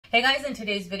Hey guys, in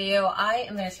today's video, I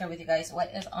am going to share with you guys what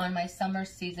is on my summer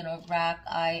seasonal rack.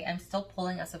 I am still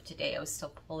pulling as of today. I was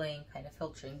still pulling, kind of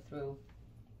filtering through.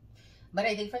 But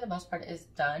I think for the most part it's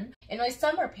done. In my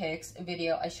summer picks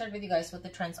video, I shared with you guys what the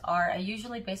trends are. I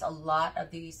usually base a lot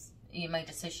of these, my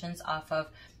decisions off of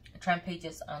trend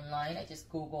pages online. I just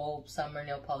Google summer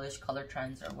nail polish color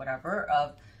trends or whatever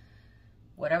of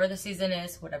whatever the season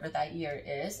is, whatever that year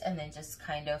is, and then just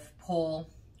kind of pull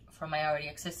from my already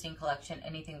existing collection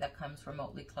anything that comes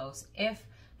remotely close if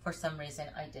for some reason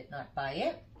I did not buy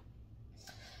it.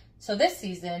 So this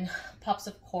season, pops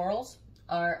of corals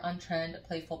are on trend,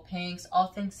 playful pinks, all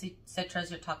things citrus,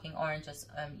 you're talking oranges,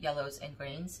 yellows, and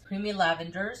greens. Creamy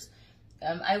lavenders.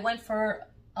 I went for,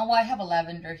 I have a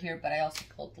lavender here, but I also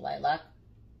pulled lilac.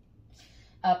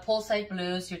 Poolside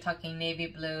blues, you're talking navy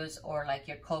blues or like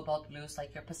your cobalt blues,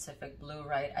 like your Pacific blue,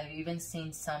 right? I've even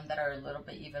seen some that are a little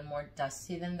bit even more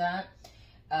dusty than that.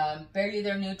 Barely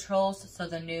they're neutrals, so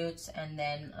the nudes, and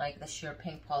then like the sheer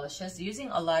pink polishes.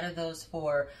 Using a lot of those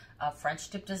for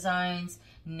French tip designs,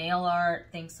 nail art,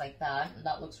 things like that.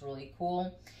 That looks really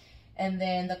cool. And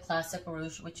then the classic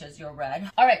rouge, which is your red.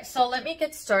 All right, so let me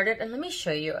get started and let me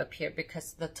show you up here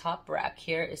because the top rack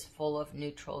here is full of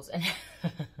neutrals and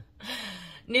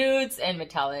nudes and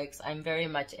metallics. I'm very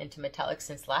much into metallics.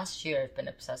 Since last year, I've been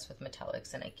obsessed with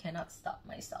metallics and I cannot stop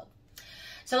myself.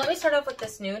 So let me start off with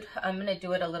this nude. I'm going to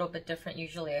do it a little bit different.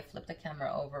 Usually I flip the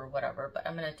camera over or whatever, but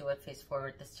I'm going to do it face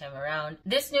forward this time around.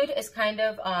 This nude is kind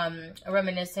of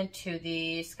reminiscent to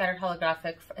the scattered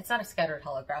holographic. It's not a scattered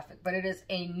holographic, but it is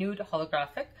a nude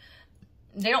holographic.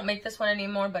 They don't make this one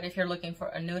anymore, but if you're looking for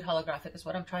a nude holographic is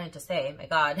what I'm trying to say. My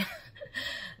God.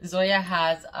 Zoya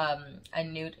has a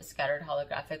nude scattered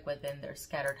holographic within their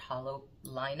scattered hollow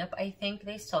lineup. I think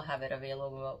they still have it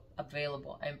available,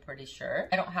 I'm pretty sure.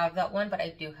 I don't have that one, but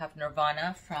I do have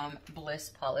Nirvana from Bliss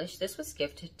Polish. This was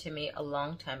gifted to me a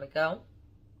long time ago,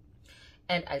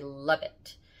 and I love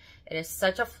it. It is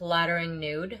such a flattering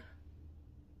nude,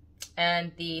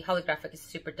 and the holographic is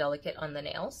super delicate on the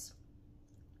nails.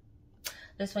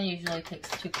 This one usually takes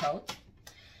 2 coats.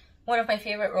 One of my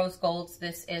favorite rose golds,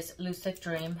 this is Lucid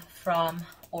Dream from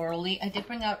ORLY. I did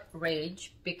bring out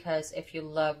Rage because if you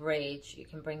love Rage, you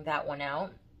can bring that one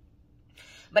out.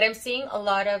 But I'm seeing a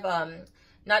lot of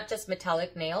not just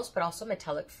metallic nails, but also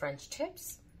metallic French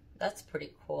tips. That's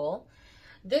pretty cool.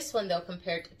 This one though,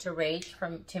 compared to Rage,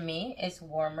 to me, is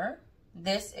warmer.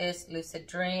 This is Lucid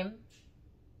Dream,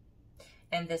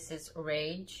 and this is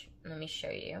Rage. Let me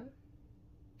show you.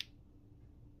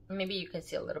 Maybe you can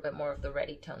see a little bit more of the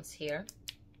reddy tones here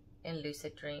in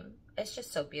Lucid Dream. It's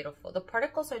just so beautiful. The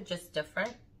particles are just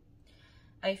different,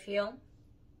 I feel.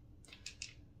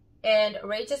 And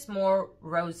Rage is more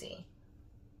rosy.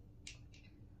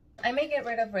 I may get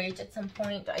rid of Rage at some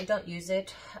point. I don't use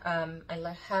it.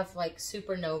 I have like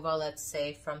Supernova, let's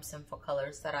say, from Sinful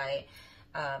colors that I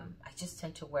just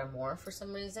tend to wear more for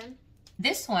some reason.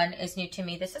 This one is new to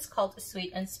me. This is called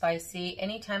Sweet and Spicy.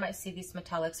 Anytime I see these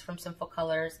metallics from Sinful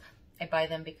colors, I buy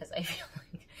them because I feel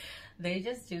like they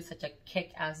just do such a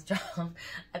kick-ass job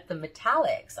at the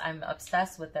metallics. I'm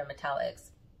obsessed with their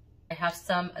metallics. I have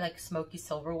some like smoky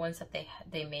silver ones that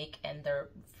they make, and they're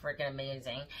freaking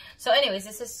amazing. So anyways,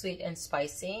 this is Sweet and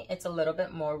Spicy. It's a little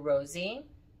bit more rosy.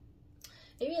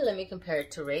 Maybe let me compare it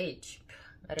to Rage.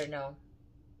 I don't know.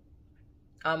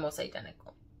 Almost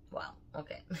identical. Wow,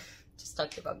 okay. Just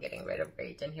talked about getting rid of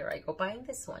Rage, and here I go buying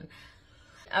this one.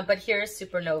 But here's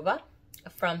Supernova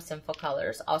from Sinful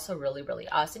colors. Also really, really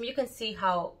awesome. You can see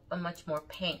how much more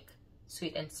pink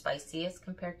Sweet and Spicy is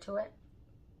compared to it.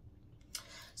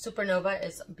 Supernova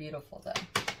is beautiful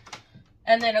though.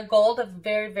 And then a gold, a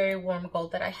very, very warm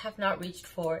gold that I have not reached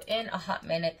for in a hot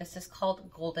minute. This is called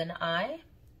Golden Eye.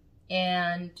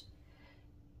 And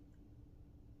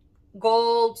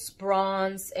golds,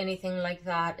 bronze, anything like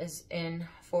that is in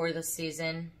for the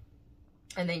season,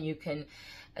 and then you can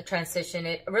transition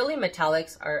it. Really,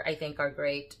 metallics I think are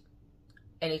great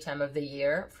any time of the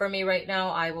year. For me right now,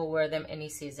 I will wear them any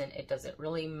season. It doesn't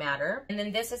really matter. And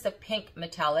then this is a pink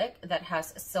metallic that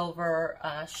has silver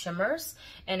shimmers,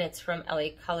 and it's from LA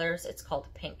Colors. It's called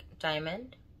Pink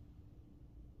Diamond.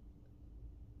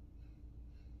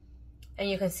 And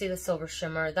you can see the silver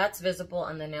shimmer. That's visible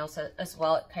on the nails as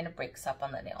well. It kind of breaks up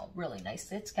on the nail really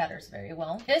nicely. It scatters very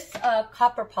well. This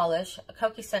copper polish,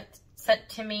 Kokie sent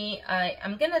to me.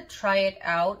 I'm going to try it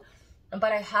out,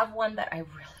 but I have one that I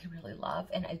really, really love.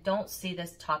 And I don't see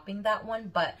this topping that one,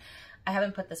 but I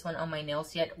haven't put this one on my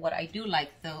nails yet. What I do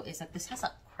like, though, is that this has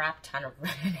a crap ton of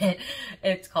red in it.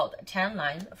 It's called Tan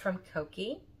Line from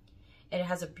Kokie. And it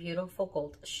has a beautiful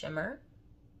gold shimmer.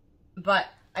 But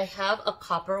I have a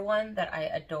copper one that I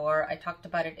adore. I talked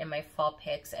about it in my fall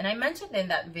picks, and I mentioned in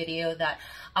that video that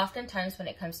oftentimes when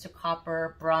it comes to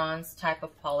copper, bronze type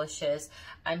of polishes,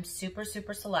 I'm super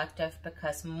selective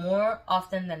because more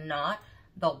often than not,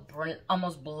 they'll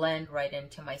almost blend right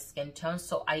into my skin tone,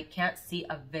 so I can't see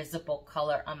a visible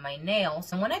color on my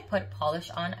nails. And when I put polish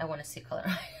on, I want to see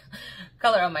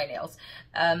color on my nails.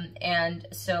 And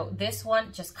so this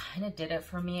one just kind of did it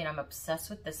for me, and I'm obsessed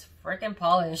with this freaking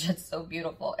polish. It's so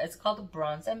beautiful. It's called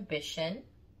Bronze Ambition.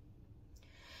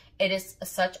 It is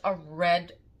such a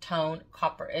red tone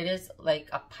copper. It is like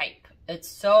a pipe. It's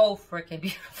so freaking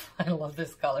beautiful. I love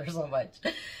this color so much.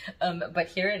 But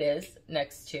here it is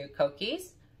next to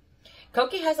Kokie's.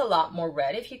 Kokie has a lot more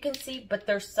red, if you can see, but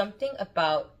there's something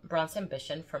about Bronze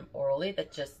Ambition from ORLY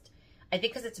that just, I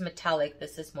think because it's metallic,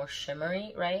 this is more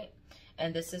shimmery, right?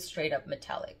 And this is straight up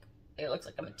metallic. It looks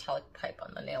like a metallic pipe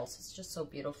on the nails. It's just so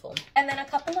beautiful. And then a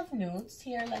couple of nudes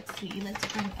here. Let's see. Let's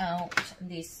bring out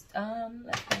these.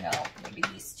 Let's bring out maybe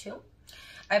these two.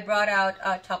 I brought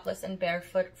out Topless and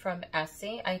Barefoot from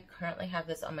ESSIE. I currently have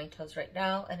this on my toes right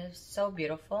now, and it's so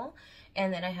beautiful.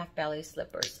 And then I have Ballet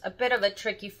slippers. A bit of a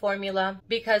tricky formula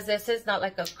because this is not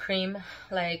like a cream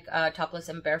like Topless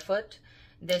and Barefoot.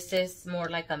 This is more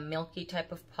like a milky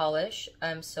type of polish.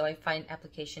 So I find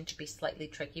application to be slightly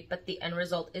tricky, but the end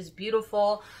result is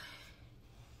beautiful.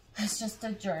 It's just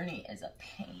a journey is a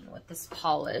pain with this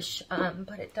polish,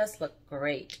 but it does look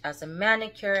great as a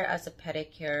manicure, as a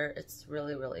pedicure. It's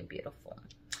really beautiful.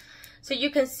 So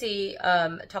you can see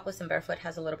Topless and Barefoot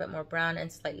has a little bit more brown and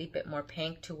slightly bit more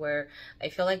pink, to where I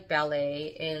feel like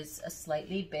Ballet is a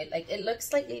slightly bit, like it looks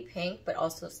slightly pink, but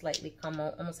also slightly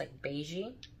almost like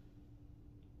beigey.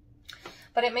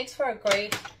 But it makes for a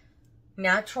great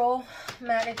natural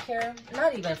manicure.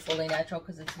 Not even fully natural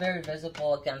because it's very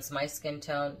visible against my skin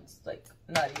tone. It's like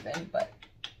not even, but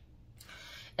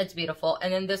it's beautiful.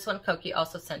 And then this one Kokie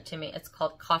also sent to me. It's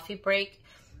called Coffee Break.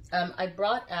 I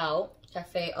brought out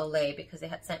Cafe au Lait because they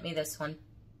had sent me this one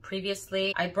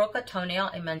previously. I broke a toenail,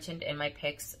 I mentioned in my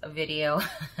pics video.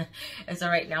 And so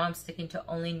right now I'm sticking to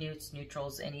only nudes,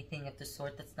 neutrals, anything of the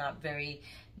sort that's not very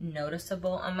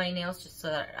noticeable on my nails, just so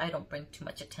that I don't bring too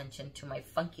much attention to my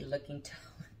funky looking toe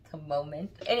at the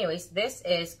moment. Anyways, this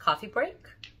is Coffee Break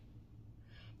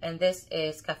and this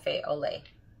is Cafe au Lait.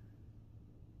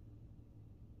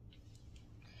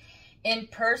 In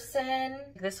person,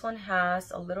 this one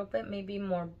has a little bit maybe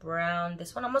more brown.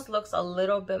 This one almost looks a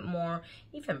little bit more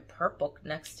even purple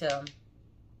next to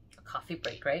Coffee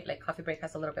Break, right? Like Coffee Break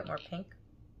has a little bit more pink.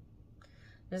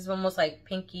 This is almost like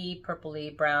pinky,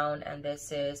 purpley brown, and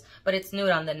this is, but it's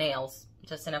nude on the nails,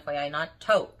 just an FYI, not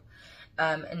taupe.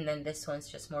 And then this one's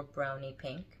just more browny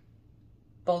pink.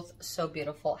 Both so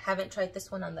beautiful. Haven't tried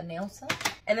this one on the nail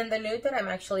set. And then the nude that I'm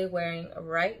actually wearing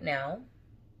right now,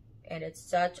 and it's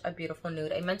such a beautiful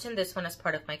nude. I mentioned this one as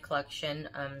part of my collection,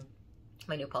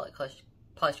 my new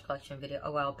polish collection video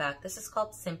a while back. This is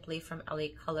called Simply from LA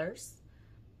Colors.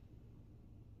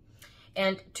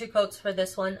 And 2 coats for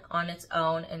this one on its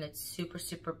own, and it's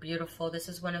super beautiful. This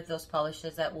is one of those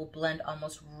polishes that will blend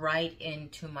almost right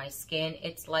into my skin.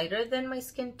 It's lighter than my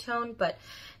skin tone, but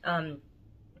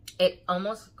it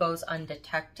almost goes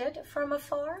undetected from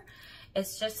afar.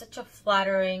 It's just such a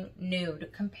flattering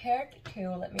nude compared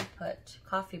to, let me put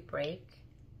Coffee Break.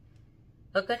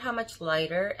 Look at how much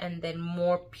lighter and then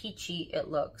more peachy it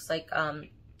looks, like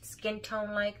skin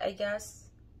tone like, I guess.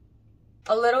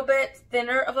 A little bit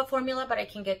thinner of a formula, but I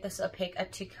can get this opaque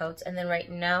at 2 coats. And then right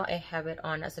now I have it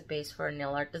on as a base for a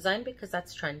nail art design because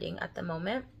that's trending at the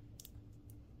moment.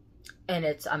 And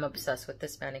I'm obsessed with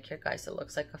this manicure, guys. It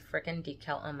looks like a freaking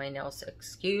decal on my nails.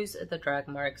 Excuse the drag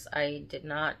marks. I did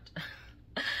not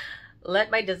let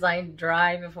my design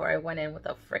dry before I went in with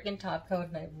a freaking top coat,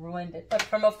 and I ruined it. But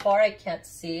from afar I can't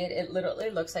see it. It literally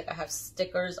looks like I have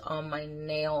stickers on my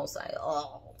nails.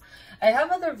 I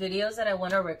have other videos that I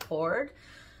want to record,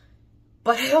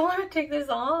 but I don't want to take this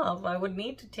off. I would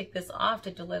need to take this off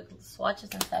to do little swatches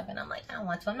and stuff, and I'm like, I don't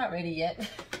want to. I'm not ready yet.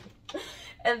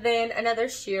 And then another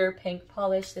sheer pink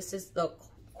polish. This is the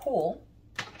Cool.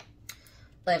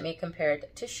 Let me compare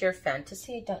it to Sheer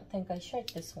Fantasy. I don't think I shared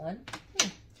this one.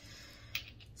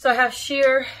 So I have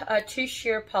sheer, 2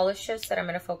 sheer polishes that I'm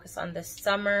going to focus on this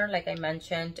summer. Like I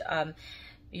mentioned,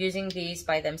 using these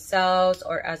by themselves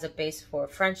or as a base for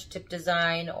French tip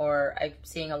design, or I'm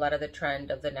seeing a lot of the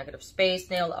trend of the negative space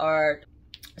nail art.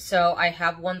 So I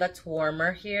have one that's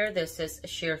warmer here. This is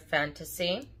Sheer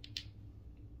Fantasy.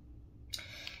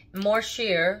 More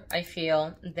sheer, I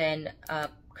feel, than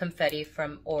Confetti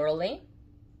from ORLY.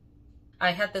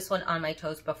 I had this one on my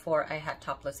toes before I had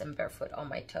Topless and Barefoot on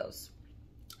my toes,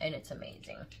 and it's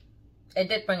amazing. it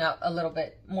did bring out a little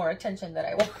bit more attention than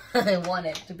I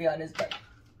wanted, to be honest, but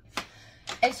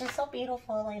it's just so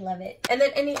beautiful. I love it. And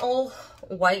then any old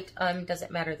white,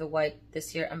 doesn't matter the white.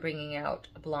 This year I'm bringing out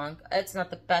a Blanc. It's not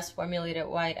the best formulated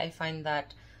white. I find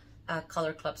that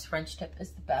Color Club's French tip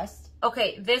is the best.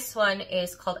 Okay, this one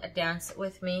is called A Dance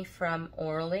With Me from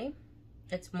ORLY.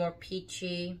 It's more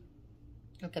peachy,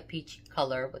 like a peachy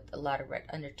color with a lot of red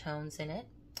undertones in it.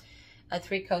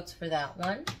 3 coats for that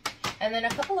one. And then a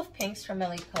couple of pinks from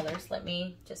LA Colors. Let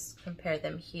me just compare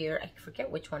them here. I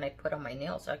forget which one I put on my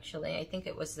nails, actually. I think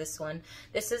it was this one.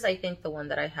 This is, I think, the one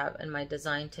that I have in my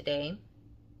design today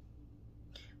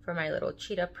for my little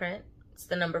cheetah print. It's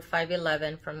the number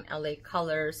 511 from LA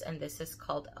Colors, and this is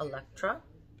called Electra.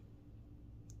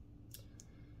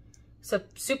 So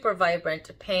super vibrant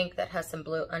pink that has some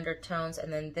blue undertones.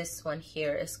 And then this one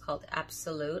here is called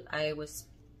Absolute. I was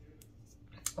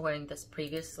wearing this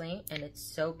previously and it's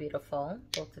so beautiful.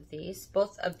 Both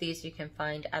of these you can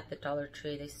find at the Dollar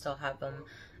Tree. They still have them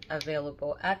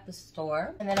available at the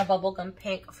store. And then a bubblegum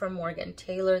pink from Morgan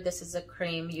Taylor. This is a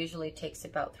cream, usually takes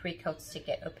about 3 coats to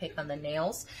get opaque on the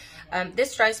nails.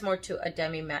 This dries more to a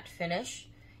demi matte finish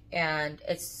and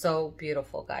it's so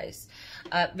beautiful, guys.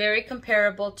 Very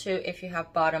comparable to if you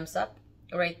have bottoms up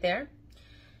right there.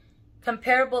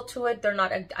 Comparable to it, they're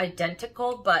not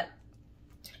identical, but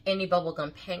any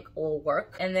bubblegum pink will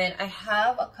work. And then I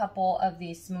have a couple of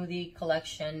these Smoothie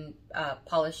Collection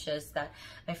polishes that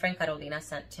my friend Carolina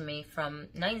sent to me from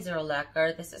 90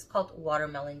 Lacquer. This is called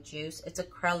Watermelon Juice. It's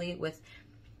acrylic with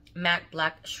matte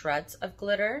black shreds of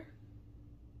glitter.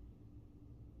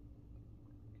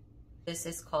 This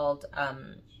is called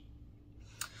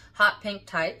Hot Pink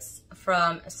Tights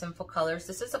from Sinful Colors.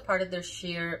 This is a part of their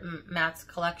sheer mattes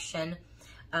collection.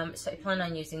 So I plan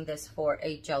on using this for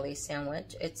a jelly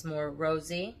sandwich. It's more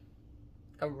rosy,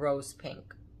 a rose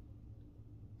pink.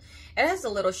 It has a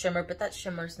little shimmer, but that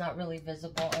shimmer is not really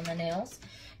visible on the nails.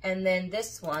 And then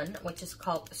this one, which is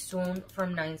called Swoon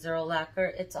from 90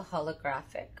 Lacquer. It's a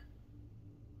holographic,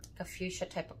 a fuchsia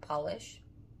type of polish.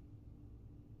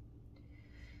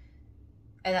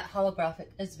 And that holographic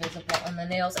is visible on the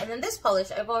nails. And then this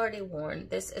polish I've already worn.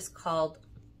 This is called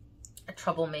a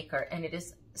Troublemaker, and it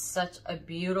is such a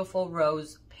beautiful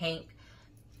rose pink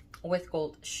with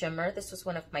gold shimmer. This was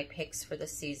one of my picks for the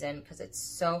season because it's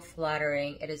so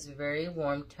flattering. It is very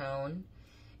warm tone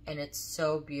and it's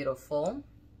so beautiful.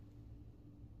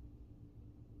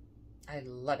 I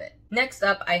love it. Next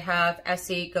up, I have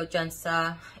ESSIE Go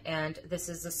Ginza, and this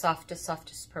is the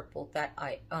softest purple that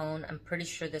I own. I'm pretty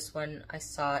sure this one I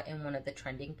saw in one of the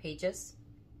trending pages.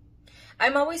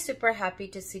 I'm always super happy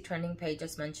to see trending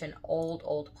pages mention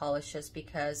old polishes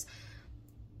because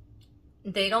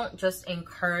they don't just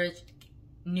encourage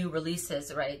new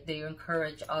releases, right? They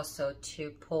encourage also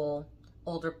to pull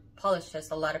older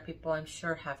polishes. A lot of people, I'm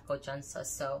sure, have Go Ginza,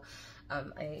 so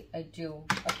I do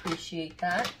appreciate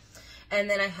that. And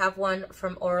then I have one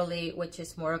from ORLY, which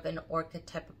is more of an orchid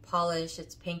type of polish.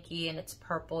 It's pinky and it's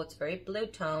purple. It's very blue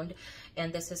toned.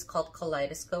 And this is called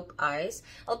Kaleidoscope Eyes.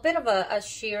 A bit of a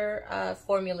sheer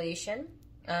formulation,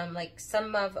 like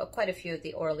quite a few of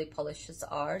the ORLY polishes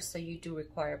are. So you do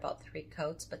require about 3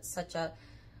 coats, but such a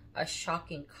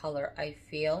shocking color, I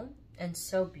feel. And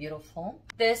so beautiful.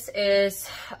 This is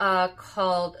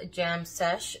called Jam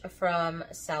Sesh from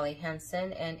Sally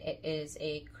Hansen, and it is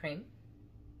a cream.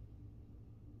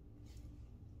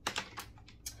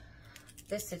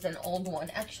 This is an old one,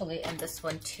 actually, and this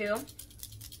one too.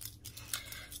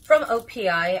 From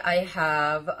OPI, I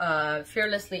have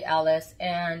Fearlessly Alice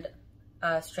and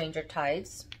Stranger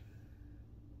Tides.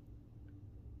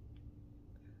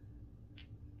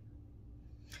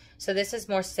 So this is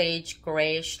more sage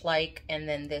grayish-like, and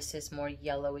then this is more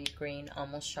yellowy green,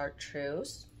 almost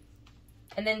chartreuse.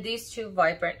 And then these 2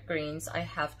 vibrant greens, I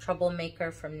have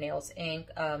Troublemaker from Nails Inc.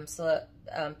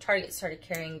 Target started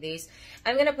carrying these.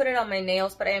 I'm going to put it on my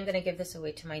nails, but I am going to give this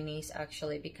away to my niece,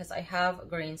 actually, because I have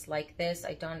greens like this.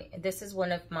 This is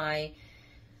one of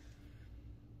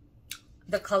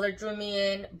the color drew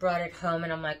me in, brought it home,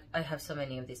 and I'm like, I have so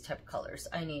many of these type of colors.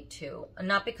 I need to,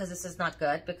 not because this is not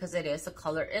good, because it is. The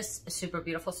color is super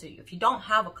beautiful. So if you don't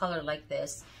have a color like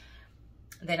this,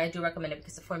 then I do recommend it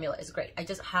because the formula is great. I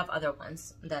just have other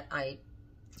ones that I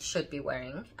should be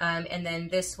wearing. And then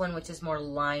this one, which is more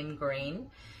lime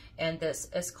green, and this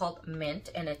is called Mint,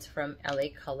 and it's from LA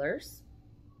Colors.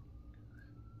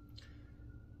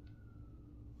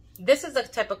 This is the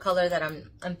type of color that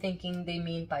I'm thinking they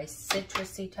mean by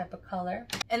citrusy type of color.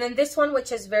 And then this one,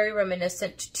 which is very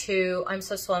reminiscent to I'm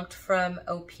So Swamped from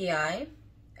OPI,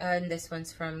 and this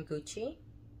one's from Gucci.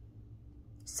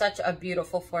 Such a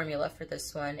beautiful formula for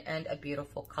this one and a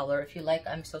beautiful color. If you like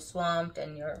I'm So Swamped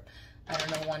and you're, I don't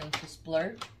know, wanting to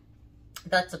splurge,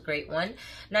 that's a great one.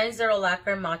 90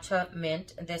 Lacquer Matcha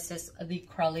Mint. This is the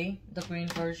Crelly, the green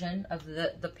version of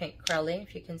the pink Crelly.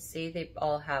 If you can see, they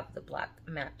all have the black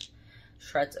matte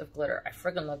shreds of glitter. I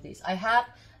friggin' love these. I have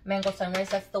Mango Sunrise.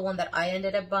 That's the one that I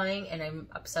ended up buying, and I'm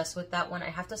obsessed with that one. I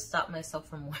have to stop myself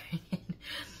from wearing it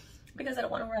because I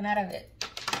don't want to run out of it.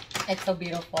 It's so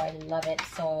beautiful. I love it.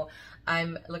 So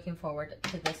I'm looking forward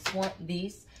to this one.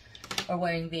 Or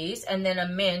wearing these. And then a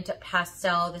mint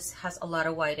pastel. This has a lot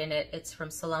of white in it. It's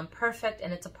from Salon Perfect,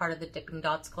 and it's a part of the Dipping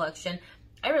Dots collection.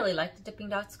 I really like the Dipping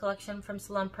Dots collection from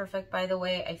Salon Perfect, by the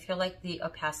way. I feel like the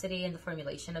opacity and the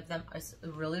formulation of them is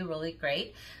really, really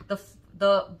great.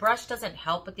 The brush doesn't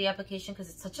help with the application because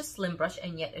it's such a slim brush,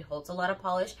 and yet it holds a lot of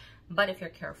polish. But if you're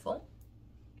careful,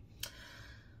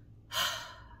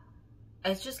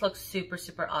 it just looks super,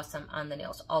 super awesome on the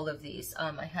nails, all of these.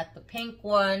 I had the pink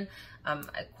one,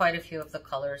 quite a few of the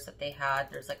colors that they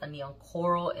had. There's like a neon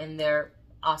coral in there.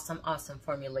 Awesome, awesome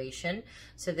formulation.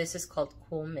 So this is called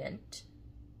Cool Mint.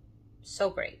 So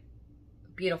great.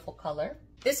 Beautiful color.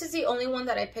 This is the only one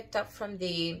that I picked up from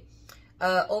the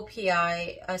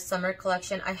OPI summer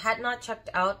collection. I had not checked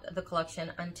out the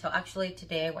collection until actually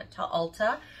today. I went to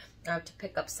Ulta to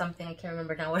pick up something. I can't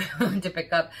remember now what I wanted to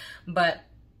pick up, but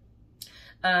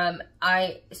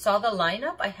I saw the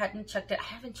lineup. I hadn't checked it. I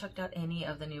haven't checked out any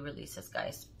of the new releases,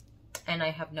 guys, and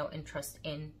I have no interest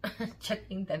in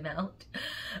checking them out.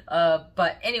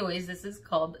 But anyways, this is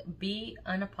called Be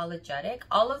Unapologetic.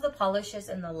 All of the polishes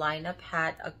in the lineup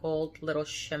had a gold little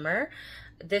shimmer.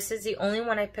 This is the only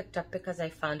one I picked up because I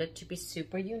found it to be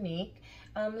super unique.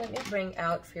 Let me bring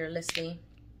out Fearlessly.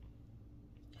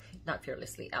 Not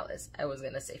Fearlessly Alice. I was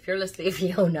gonna say Fearlessly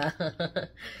Fiona.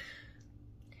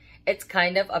 It's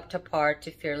kind of up to par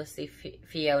to Fearlessly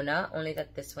Fiona, only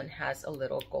that this one has a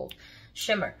little gold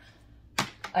shimmer.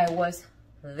 I was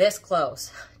this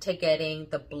close to getting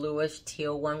the bluish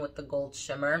teal one with the gold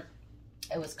shimmer.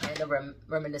 It was kind of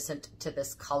reminiscent to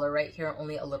this color right here,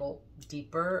 only a little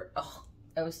deeper. Oh,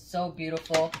 it was so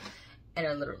beautiful. And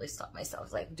I literally stopped myself. I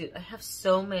was like, dude, I have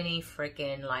so many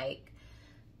freaking like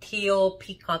teal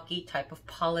peacocky type of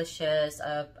polishes.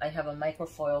 I have a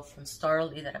microfoil from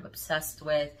Starly that I'm obsessed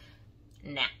with.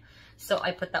 Nah. So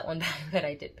I put that one back, but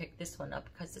I did pick this one up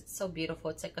because it's so beautiful.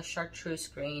 It's like a chartreuse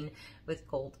green with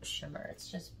gold shimmer.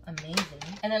 It's just amazing.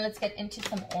 And then let's get into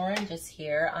some oranges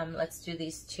here. Let's do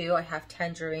these two. I have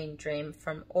Tangerine Dream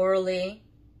from ORLY.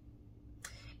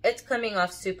 It's coming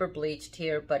off super bleached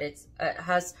here, but it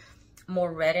has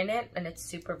more red in it, and it's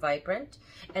super vibrant.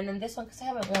 And then this one, because I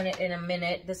haven't worn it in a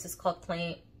minute, this is called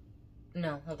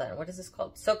No, hold on. What is this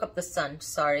called? Soak Up the Sun.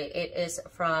 Sorry. It is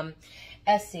from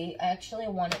ESSIE. I actually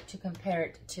wanted to compare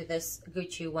it to this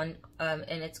Gucci one,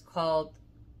 and it's called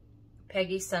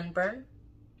Peggy Sunburn,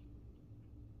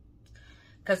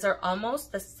 because they're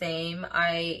almost the same.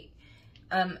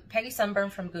 Peggy Sunburn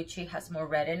from Gucci has more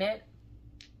red in it.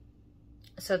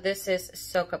 So this is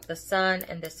Soak Up the Sun,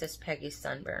 and this is Peggy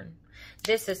Sunburn.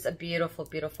 This is a beautiful,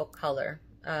 beautiful color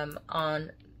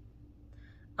on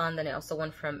the nails. The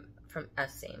one from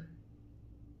ESSIE.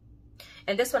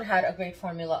 And this one had a great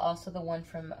formula, also the one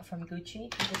from Gucci.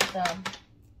 Just thought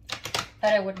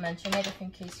I would mention it if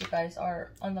in case you guys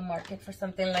are on the market for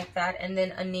something like that. And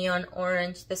then a neon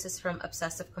orange. This is from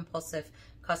Obsessive Compulsive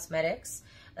Cosmetics.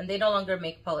 And they no longer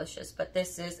make polishes, but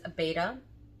this is a beta.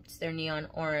 It's their neon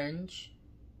orange.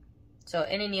 So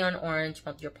any neon orange,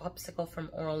 your popsicle from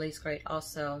ORLY is great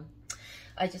also.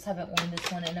 I just haven't worn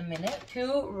this one in a minute.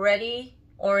 Two ready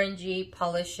orangey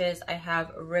polishes. I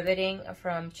have Riveting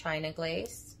from China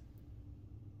Glaze,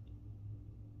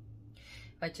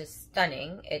 which is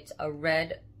stunning. It's a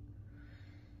red,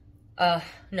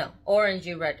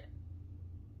 orangey red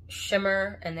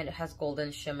shimmer, and then it has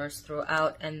golden shimmers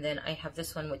throughout. And then I have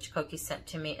this one which Kokie sent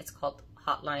to me. It's called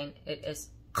Hotline. It is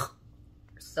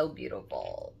so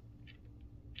beautiful.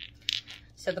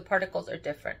 So the particles are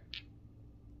different.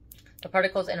 The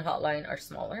particles in Hotline are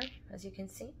smaller, as you can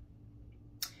see,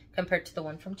 compared to the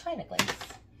one from China Glaze.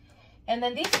 And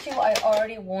then these two I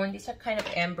already worn. These are kind of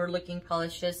amber looking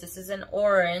polishes. This is an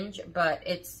orange, but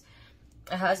it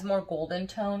has more golden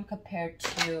tone compared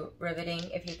to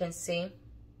Riveting, if you can see.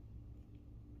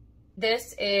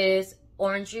 This is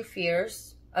Orangey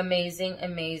Fierce. Amazing,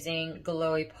 amazing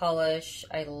glowy polish.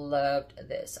 I loved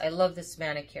this. I love this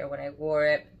manicure when I wore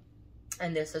it.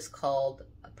 And this is called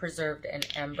Preserved in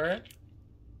Amber.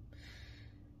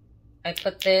 I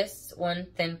put this one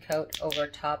thin coat over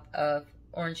top of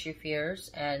Orangey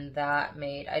Fierce, and that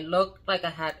made, I looked like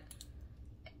I had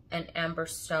an amber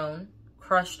stone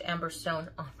crushed amber stone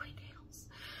on my nails,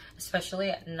 especially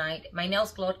at night. My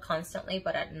nails glowed constantly,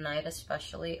 but at night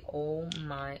especially, oh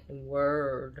my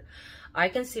word. I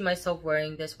can see myself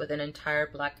wearing this with an entire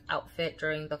black outfit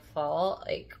during the fall.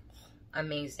 Like,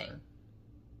 amazing.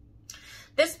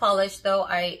 This polish though,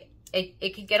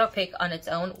 it can get opaque on its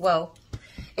own. Whoa.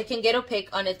 It can get opaque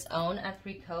on its own at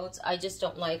pre-coats. I just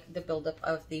don't like the buildup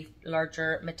of the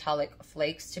larger metallic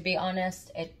flakes, to be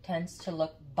honest. It tends to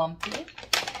look bumpy.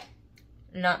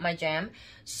 Not my jam.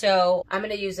 So I'm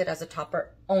going to use it as a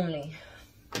topper only.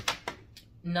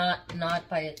 Not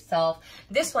by itself.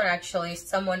 This one actually,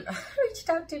 someone reached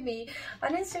out to me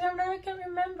on Instagram. Now I can't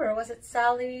remember. Was it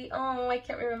Sally? Oh, I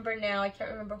can't remember now. I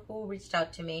can't remember who reached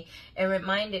out to me and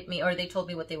reminded me, or they told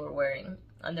me what they were wearing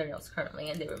on their nails currently,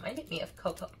 and they reminded me of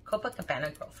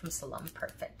Copacabana Girl from Salon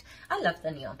Perfect. I love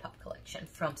the Neon Pop collection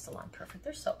from Salon Perfect.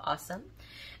 They're so awesome.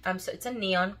 So it's a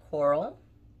neon coral,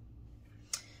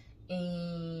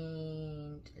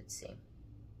 and let's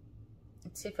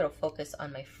see if it'll focus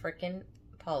on my freaking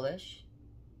polish.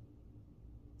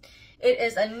 It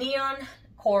is a neon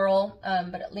coral,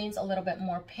 but it leans a little bit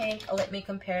more pink. Let me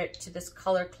compare it to this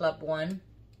Color Club one,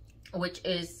 which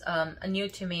is new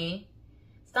to me.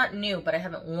 It's not new, but I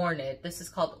haven't worn it. This is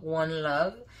called One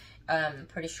Love.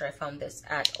 Pretty sure I found this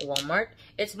at Walmart.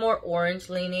 It's more orange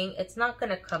leaning. It's not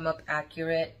going to come up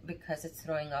accurate because it's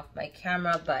throwing off my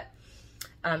camera, but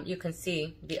you can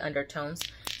see the undertones.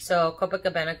 So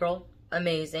Copacabana Girl,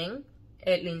 amazing.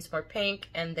 It leans more pink,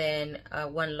 and then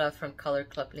One Love from Color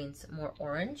Club leans more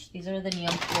orange. These are the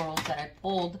neon corals that I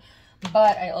pulled,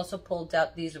 but I also pulled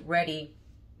out these ready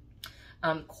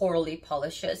corally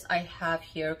polishes I have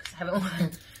here because I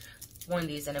haven't worn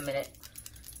these in a minute.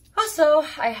 Also,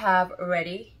 I have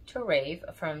Ready to Rave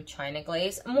from China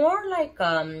Glaze, more like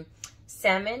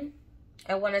salmon,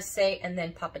 I want to say, and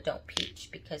then Papa Don't Peach,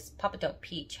 because Papa Don't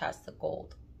Peach has the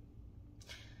gold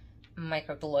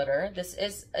micro glitter. This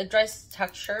is a dress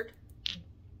textured,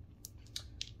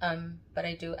 but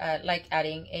I do like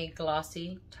adding a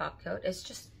glossy top coat. It's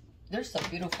just, they're so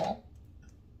beautiful.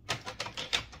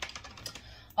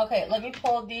 Okay, let me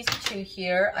pull these two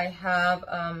here. I have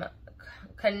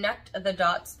Connect the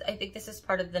Dots. I think this is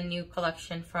part of the new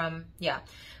collection from, yeah,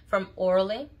 from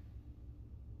ORLY.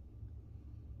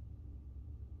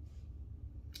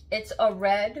 It's a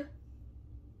red,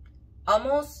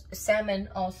 almost salmon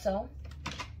also.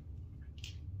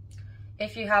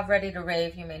 If you have Ready to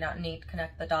Rave, you may not need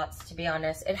Connect the Dots, to be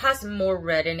honest. It has more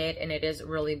red in it, and it is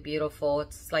really beautiful.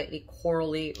 It's slightly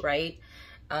corally, right?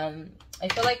 I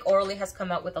feel like ORLY has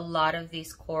come out with a lot of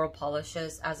these coral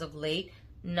polishes as of late.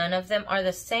 None of them are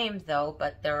the same though,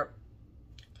 but they're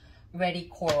ready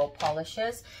coral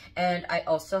polishes. And I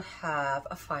also have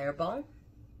a Fireball.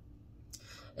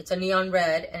 It's a neon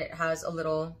red, and it has a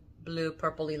little blue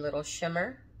purpley little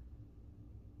shimmer.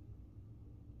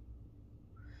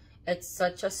 It's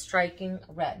such a striking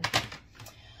red.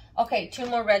 Okay, two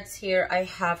more reds here. I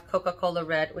have Coca-Cola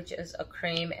Red, which is a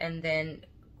cream, and then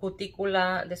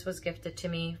Cuticula. This was gifted to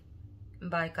me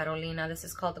by Carolina. This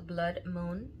is called Blood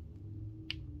Moon.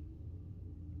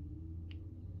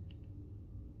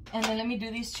 And then let me do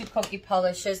these two Kokie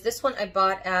polishes. This one I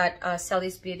bought at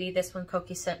Sally's Beauty. This one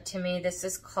Kokie sent to me. This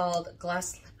is called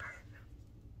Glass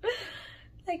Slipper.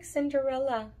 Like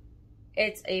Cinderella.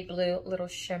 It's a blue little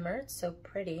shimmer. It's so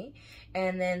pretty.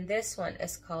 And then this one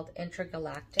is called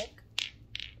Intergalactic.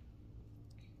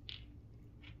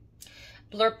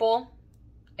 Blurple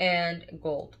and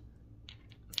gold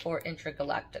for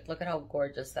Intergalactic. Look at how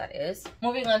gorgeous that is.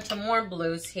 Moving on to more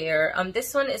blues here.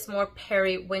 This one is more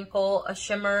periwinkle, a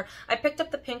shimmer. I picked up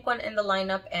the pink one in the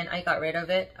lineup and I got rid of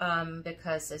it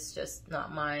because it's just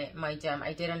not my jam.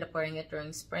 I did end up wearing it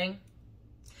during spring.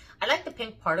 I like the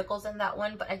pink particles in that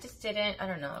one, but I just didn't, I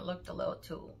don't know, it looked a little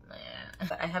too,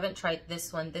 But I haven't tried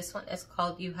this one. This one is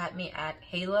called You Had Me at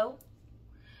Halo.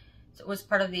 So it was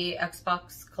part of the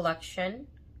Xbox collection.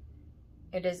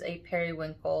 It is a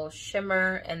periwinkle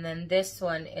shimmer. And then this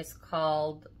one is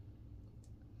called,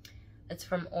 it's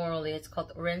from ORLY. It's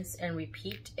called Rinse and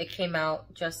Repeat. It came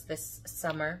out just this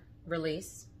summer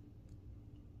release.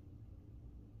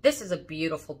 This is a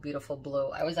beautiful, beautiful blue.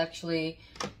 I was actually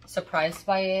surprised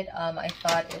by it. I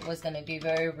thought it was going to be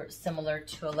very similar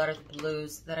to a lot of the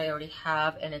blues that I already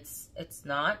have, and it's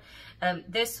not.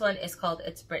 This one is called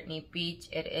It's Brittany Beach.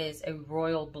 It is a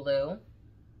royal blue,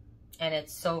 and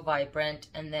it's so vibrant.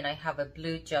 And then I have a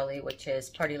blue jelly, which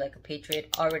is Party Like a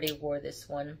Patriot. Already wore this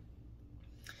one,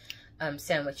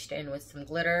 sandwiched in with some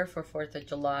glitter for 4th of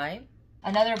July.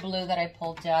 Another blue that I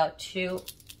pulled out, two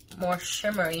more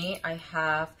shimmery. I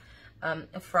have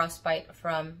a Frostbite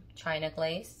from China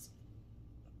Glaze.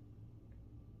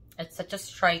 It's such a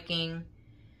striking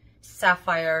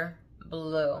sapphire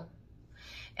blue.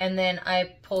 And then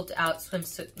I pulled out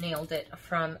Swimsuit Nailed It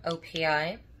from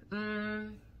OPI.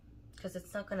 Because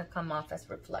it's not going to come off as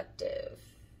reflective.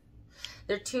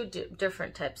 They're two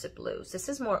different types of blues. This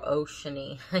is more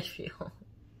oceany, I feel.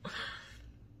 It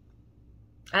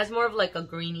has more of like a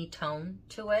greeny tone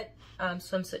to it.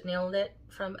 Swimsuit Nailed It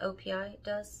from OPI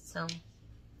does. So,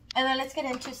 and then let's get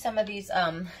into some of these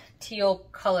teal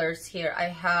colors here. I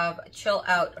have Chill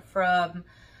Out from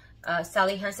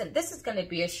Sally Hansen. This is going to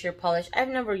be a sheer polish. I've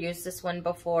never used this one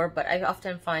before, but I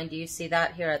often find, do you see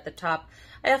that here at the top?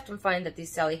 I often find that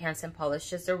these Sally Hansen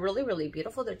polishes, they're really, really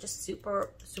beautiful. They're just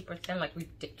super, super thin, like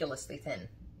ridiculously thin.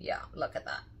 Yeah, look at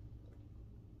that.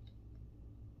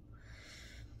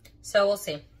 So we'll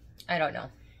see. I don't know.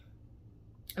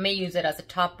 I may use it as a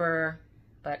topper,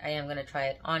 but I am going to try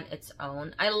it on its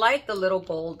own. I like the little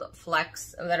gold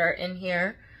flecks that are in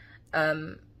here.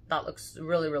 That looks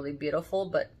really, really beautiful,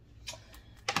 but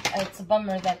it's a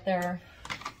bummer that they're,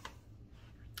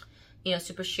 you know,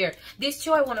 super sheer. These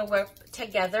two I want to wear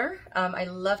together. I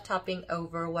love topping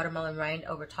over Watermelon Rind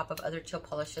over top of other teal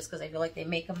polishes because I feel like they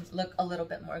make them look a little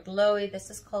bit more glowy. This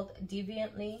is called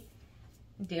Deviantly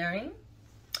Daring.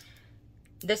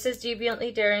 This is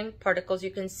Deviantly Daring particles.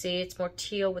 You can see it's more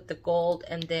teal with the gold,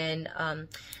 and then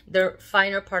they're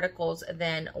finer particles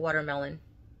than Watermelon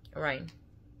Rind.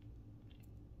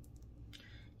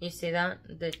 You see that?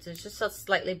 It's just a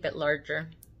slightly bit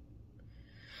larger.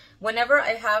 Whenever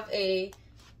I have a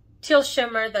teal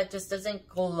shimmer that just doesn't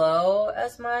glow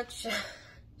as much,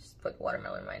 just put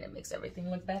Watermelon Rind. It makes everything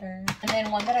look better. And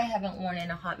then one that I haven't worn in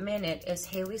a hot minute is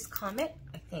Halley's Comet,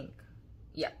 I think.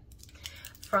 Yeah.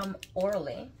 From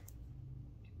ORLY.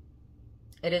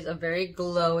 It is a very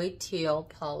glowy teal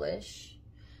polish.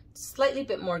 Slightly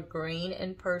bit more green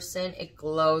in person. It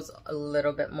glows a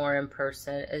little bit more in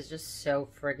person. It's just so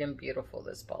friggin' beautiful,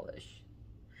 this polish.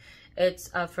 It's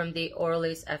from the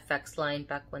ORLY's FX line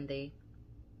back when they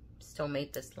still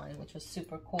made this line, which was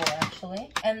super cool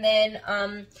actually. And then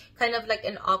kind of like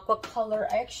an aqua color.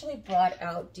 I actually brought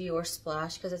out Dior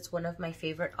Splash because it's one of my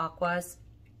favorite aquas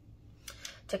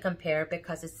to compare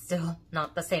because it's still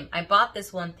not the same. I bought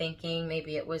this one thinking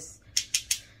maybe it was,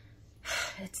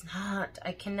 it's not.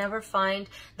 I can never find,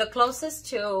 the closest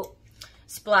to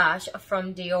Splash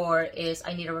from Dior is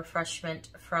I Need a Refreshment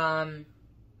from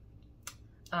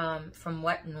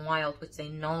Wet n Wild, which they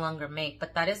no longer make,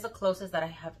 but that is the closest that I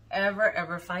have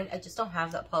ever find. I just don't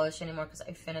have that polish anymore because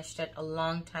I finished it a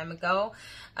long time ago.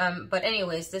 But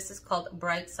anyways, this is called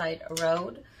Brightside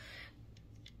Road.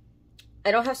 I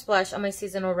don't have Splash on my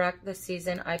seasonal rack this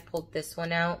season. I pulled this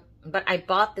one out, but I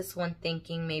bought this one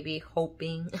thinking, maybe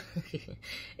hoping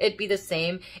it'd be the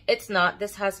same. It's not.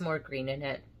 This has more green in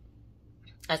it,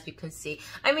 as you can see.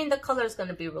 I mean, the color is going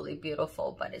to be really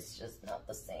beautiful, but it's just not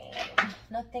the same.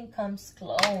 Nothing comes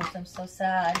close. I'm so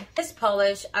sad. This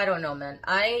polish, I don't know, man.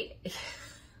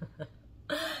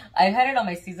 I've had it on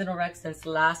my seasonal rack since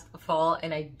last fall,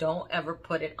 and I don't ever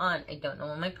put it on. I don't know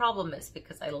what my problem is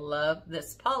because I love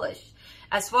this polish.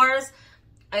 As far as,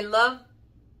 I love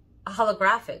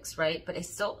holographics, right? But I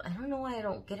don't know why I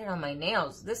don't get it on my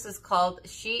nails. This is called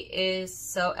She Is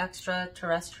So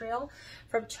Extraterrestrial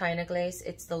from China Glaze.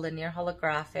 It's the linear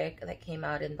holographic that came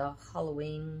out in the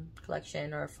Halloween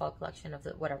collection or fall collection of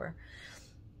the whatever.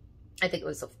 I think it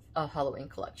was a Halloween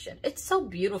collection. It's so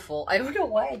beautiful. I don't know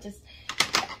why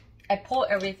I pull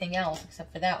everything else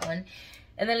except for that one.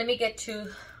 And then let me get to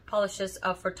polishes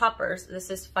for toppers.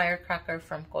 This is Firecracker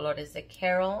from Colors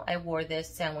Electra. I wore this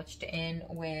sandwiched in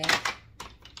with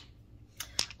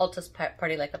Ulta's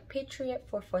Party Like a Patriot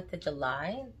for 4th of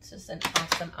July. It's just an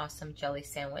awesome jelly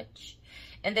sandwich.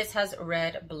 And this has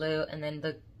red, blue, and then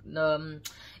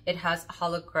it has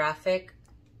holographic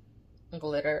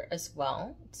glitter as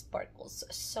well. It sparkles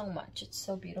so much. It's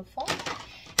so beautiful.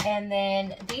 And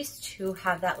then these two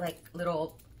have that like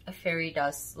little fairy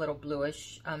dust, little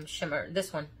bluish shimmer.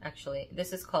 This one, actually.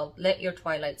 This is called Let Your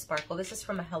Twilight Sparkle. This is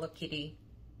from a Hello Kitty,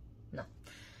 no,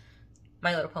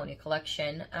 My Little Pony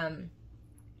collection.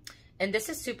 And this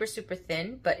is super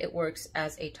thin, but it works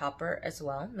as a topper as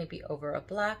well. Maybe over a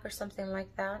black or something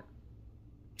like that.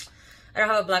 I don't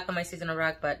have a black on my seasonal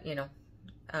rack, but you know,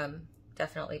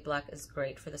 definitely black is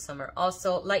great for the summer.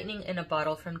 Also, Lightning in a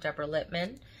Bottle from Deborah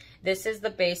Lippmann. This is the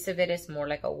base of it. It's more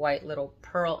like a white little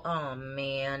pearl. Oh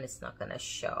man, it's not gonna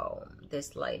show.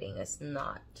 This lighting is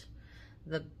not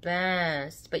the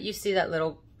best. But you see that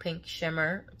little pink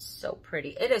shimmer? It's so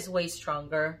pretty. It is way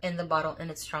stronger in the bottle,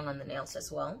 and it's strong on the nails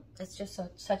as well. It's just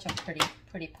such a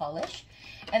pretty polish.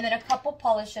 And then a couple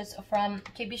polishes from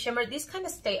KB Shimmer. These kind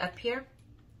of stay up here.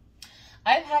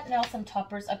 I've had now some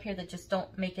toppers up here that just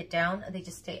don't make it down. They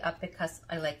just stay up because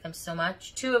I like them so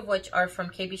much. 2 of which are from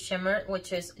KB Shimmer,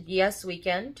 which is Yes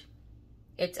Weekend.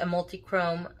 It's a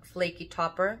multi-chrome flaky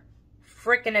topper.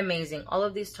 Freaking amazing. All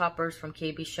of these toppers from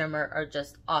KB Shimmer are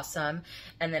just awesome.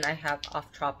 And then I have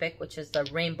Off Tropic, which is the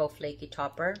rainbow flaky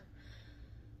topper.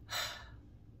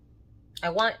 I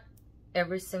want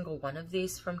every single one of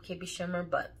these from KB Shimmer,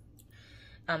 but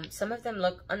some of them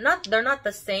look they're not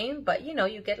the same, but you know,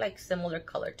 you get like similar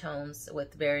color tones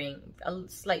with varying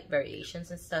slight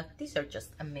variations and stuff. These are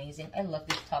just amazing. I love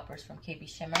these toppers from KB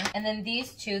Shimmer. And then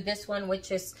these 2, this one,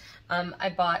 which is I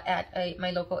bought at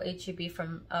my local HEB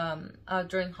from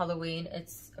during Halloween.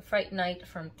 It's Fright Night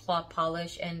from Claw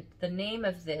Polish, and the name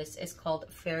of this is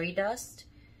called Fairy Dust.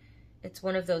 It's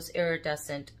one of those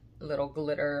iridescent little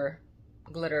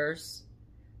glitters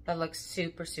that looks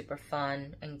super, super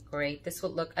fun and great. This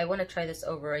would look, I want to try this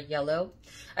over a yellow.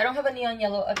 I don't have a neon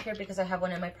yellow up here because I have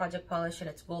one in my project polish, and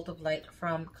it's World of Light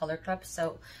from ColourPop,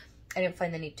 so I didn't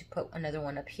find the need to put another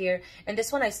one up here. And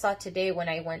this one I saw today when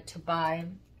I went to buy,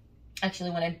 actually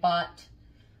when I bought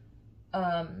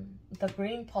the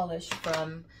green polish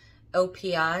from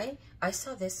OPI, I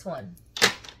saw this one.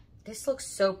 This looks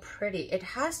so pretty. It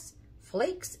has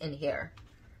flakes in here.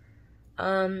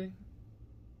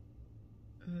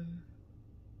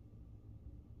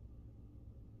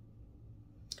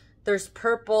 There's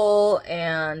purple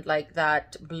and like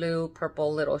that blue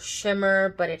purple little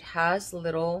shimmer, but it has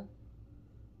little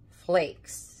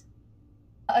flakes.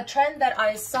 A trend that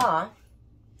I saw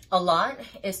a lot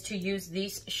is to use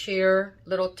these sheer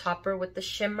little topper with the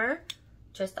shimmer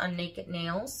just on naked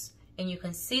nails, and you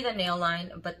can see the nail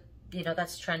line, but you know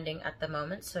that's trending at the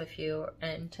moment, so if you're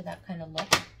into that kind of look.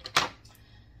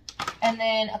 And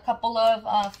then a couple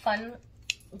of fun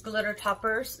glitter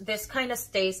toppers. This kind of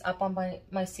stays up on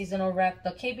my seasonal rep.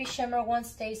 The KB Shimmer one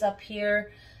stays up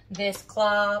here. This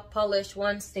Claw Polish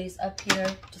one stays up here,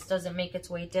 just doesn't make its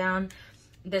way down.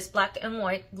 This black and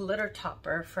white glitter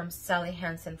topper from Sally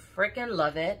Hansen, freaking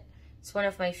love it. It's one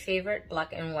of my favorite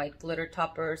black and white glitter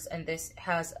toppers, and this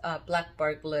has a black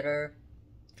bar glitter,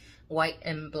 white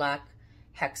and black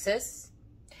hexes.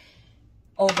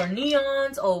 Over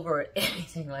neons, over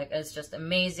anything, like it's just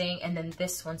amazing. And then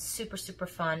this one's super, super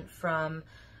fun from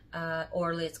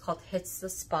ORLY. It's called Hits the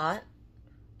Spot.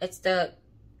 It's the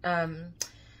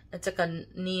it's like a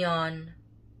neon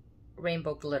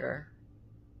rainbow glitter.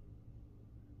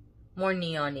 More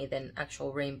neon-y than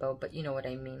actual rainbow, but you know what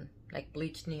I mean. Like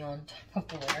bleached neon type of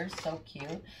glitter. So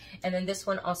cute. And then this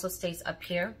one also stays up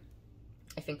here,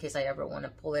 if in case I ever want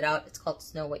to pull it out. It's called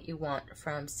Snow What You Want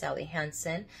from Sally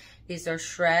Hansen. These are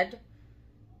shreds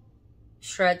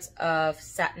of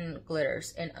satin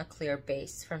glitters in a clear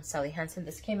base from Sally Hansen.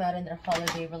 This came out in their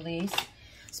holiday release.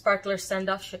 Sparkler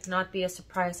Send-Off should not be a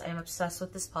surprise. I am obsessed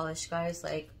with this polish, guys.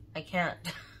 Like, I can't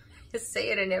just say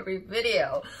it in every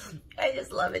video. I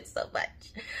just love it so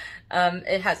much.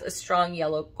 It has a strong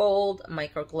yellow gold,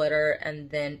 micro glitter, and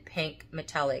then pink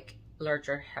metallic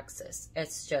larger hexes.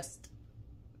 It's just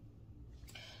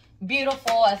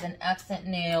beautiful as an accent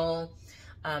nail,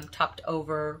 topped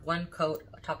over one coat,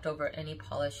 topped over any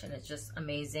polish, and it's just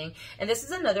amazing. And this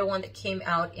is another one that came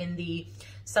out in the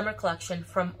summer collection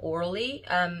from ORLY.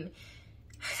 I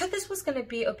thought this was going to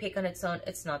be opaque on its own.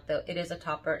 It's not, though. It is a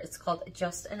topper. It's called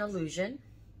Just an Illusion,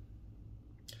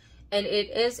 and it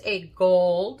is a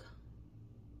gold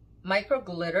micro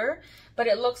glitter, but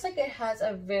it looks like it has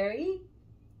a very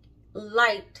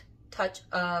light touch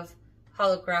of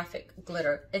holographic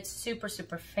glitter. It's super,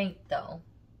 super faint though.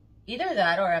 Either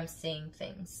that or I'm seeing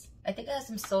things. I think it has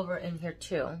some silver in here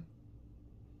too.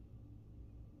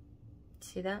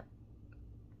 See that?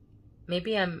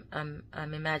 Maybe I'm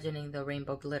imagining the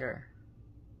rainbow glitter.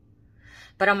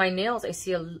 But on my nails, I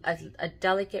see a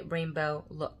delicate rainbow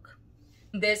look.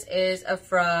 This is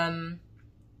from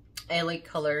LA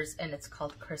Colors, and it's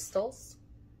called Crystals.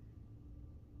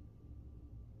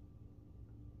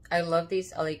 I love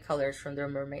these LA Colors from their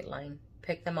mermaid line.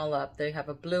 Pick them all up. They have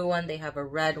a blue one. They have a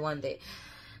red one. They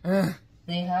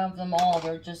have them all.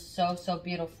 They're just so, so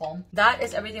beautiful. That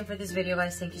is everything for this video,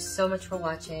 guys. Thank you so much for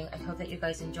watching. I hope that you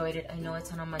guys enjoyed it. I know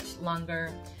it's on a much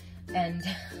longer end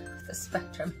of the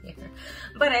spectrum here,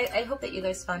 but I hope that you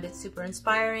guys found it super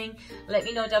inspiring. Let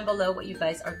me know down below what you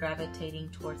guys are gravitating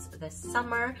towards this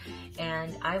summer,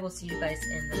 and I will see you guys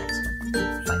in the next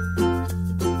one. Bye.